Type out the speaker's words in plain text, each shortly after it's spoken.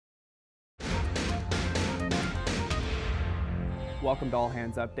Welcome to All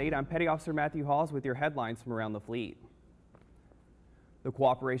Hands Update. I'm Petty Officer Matthew Hawes with your headlines from around the fleet. The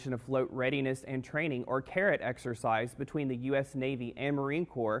Cooperation Afloat Readiness and Training, or CARAT exercise between the U.S. Navy and Marine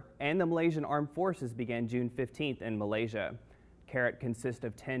Corps and the Malaysian Armed Forces began June 15th in Malaysia. CARAT consists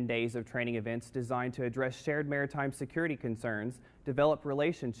of 10 days of training events designed to address shared maritime security concerns, develop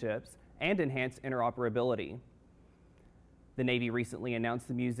relationships, and enhance interoperability. The Navy recently announced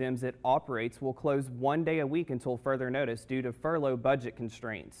the museums it operates will close 1 day a week until further notice due to furlough budget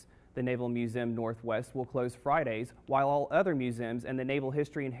constraints. The Naval Museum Northwest will close Fridays, while all other museums and the Naval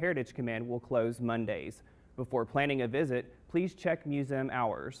History and Heritage Command will close Mondays. Before planning a visit, please check museum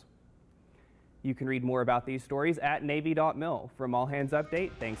hours. You can read more about these stories at Navy.mil. From All Hands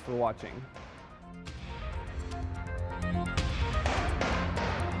Update, thanks for watching.